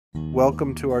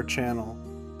Welcome to our channel.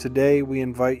 Today we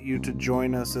invite you to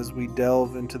join us as we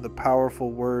delve into the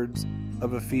powerful words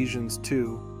of Ephesians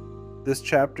 2. This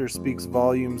chapter speaks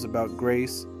volumes about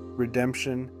grace,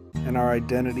 redemption, and our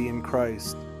identity in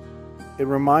Christ. It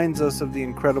reminds us of the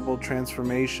incredible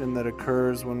transformation that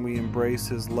occurs when we embrace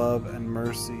His love and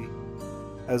mercy.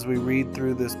 As we read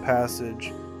through this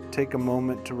passage, take a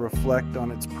moment to reflect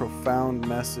on its profound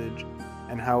message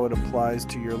and how it applies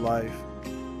to your life.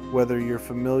 Whether you're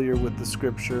familiar with the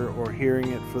scripture or hearing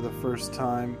it for the first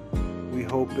time, we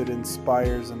hope it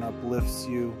inspires and uplifts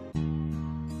you.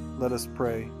 Let us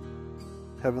pray.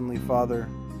 Heavenly Father,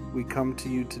 we come to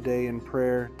you today in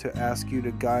prayer to ask you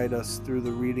to guide us through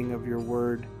the reading of your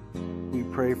word. We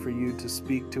pray for you to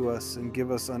speak to us and give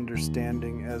us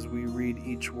understanding as we read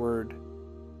each word.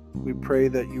 We pray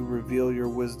that you reveal your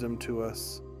wisdom to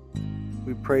us.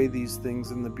 We pray these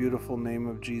things in the beautiful name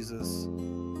of Jesus.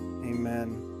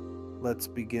 Amen. Let's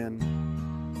begin.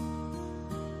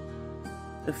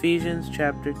 Ephesians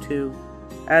chapter 2.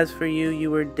 As for you,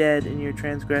 you were dead in your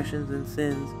transgressions and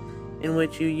sins, in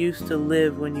which you used to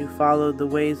live when you followed the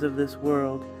ways of this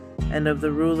world, and of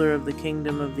the ruler of the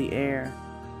kingdom of the air,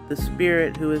 the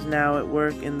Spirit who is now at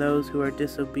work in those who are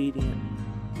disobedient.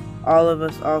 All of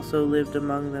us also lived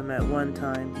among them at one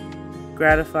time,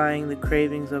 gratifying the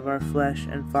cravings of our flesh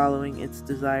and following its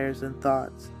desires and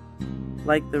thoughts.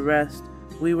 Like the rest,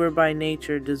 we were by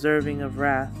nature deserving of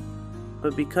wrath,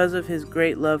 but because of His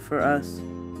great love for us,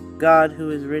 God,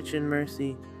 who is rich in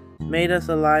mercy, made us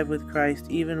alive with Christ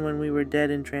even when we were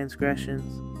dead in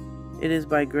transgressions. It is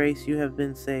by grace you have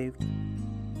been saved.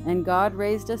 And God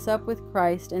raised us up with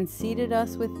Christ and seated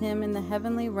us with Him in the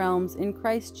heavenly realms in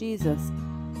Christ Jesus,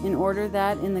 in order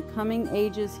that in the coming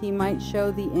ages He might show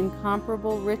the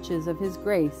incomparable riches of His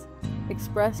grace,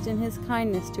 expressed in His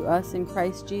kindness to us in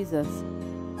Christ Jesus.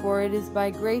 For it is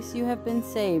by grace you have been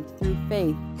saved through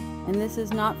faith, and this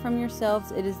is not from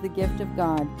yourselves, it is the gift of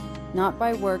God, not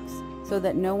by works, so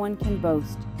that no one can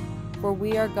boast. For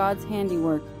we are God's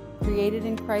handiwork, created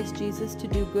in Christ Jesus to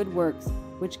do good works,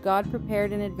 which God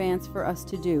prepared in advance for us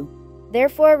to do.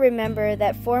 Therefore remember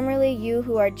that formerly you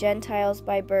who are Gentiles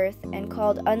by birth, and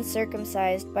called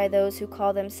uncircumcised by those who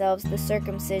call themselves the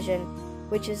circumcision,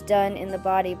 which is done in the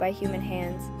body by human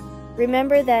hands.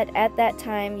 Remember that at that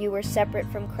time you were separate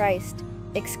from Christ,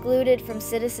 excluded from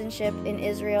citizenship in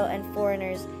Israel and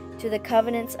foreigners to the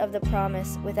covenants of the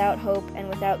promise, without hope and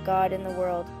without God in the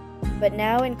world. But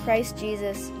now in Christ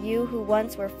Jesus, you who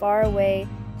once were far away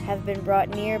have been brought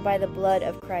near by the blood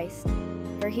of Christ.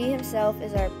 For He Himself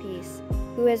is our peace,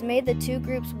 who has made the two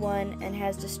groups one and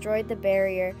has destroyed the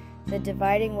barrier, the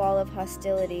dividing wall of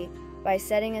hostility, by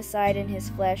setting aside in His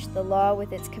flesh the law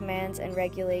with its commands and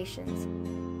regulations.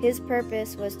 His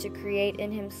purpose was to create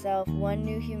in Himself one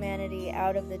new humanity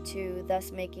out of the two,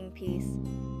 thus making peace.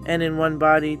 And in one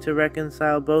body to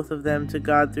reconcile both of them to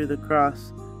God through the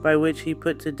cross, by which He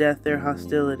put to death their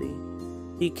hostility.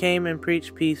 He came and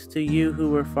preached peace to you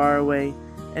who were far away,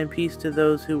 and peace to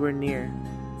those who were near.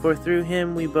 For through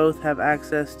Him we both have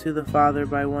access to the Father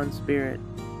by one Spirit.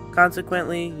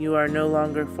 Consequently, you are no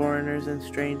longer foreigners and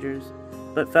strangers,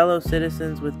 but fellow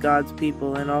citizens with God's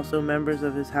people and also members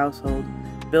of His household,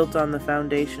 built on the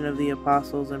foundation of the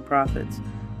apostles and prophets,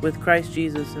 with Christ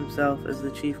Jesus Himself as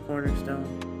the chief cornerstone.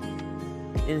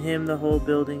 In Him the whole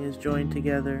building is joined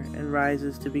together and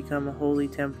rises to become a holy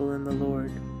temple in the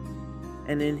Lord.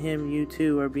 And in Him you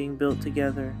too are being built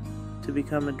together to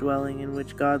become a dwelling in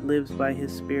which God lives by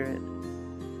His Spirit.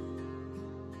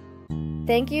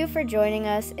 Thank you for joining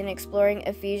us in exploring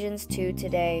Ephesians 2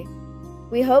 today.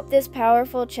 We hope this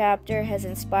powerful chapter has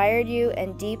inspired you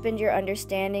and deepened your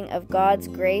understanding of God's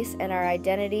grace and our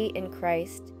identity in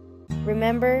Christ.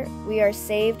 Remember, we are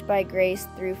saved by grace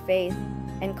through faith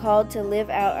and called to live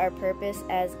out our purpose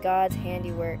as God's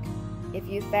handiwork. If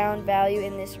you found value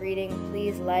in this reading,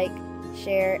 please like,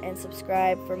 share, and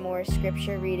subscribe for more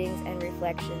scripture readings and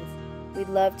reflections. We'd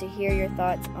love to hear your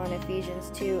thoughts on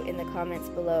Ephesians 2 in the comments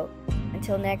below.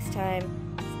 Until next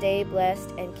time, stay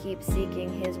blessed and keep seeking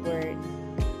His word.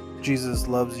 Jesus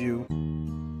loves you.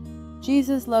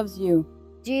 Jesus loves you.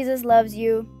 Jesus loves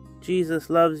you. Jesus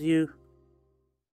loves you.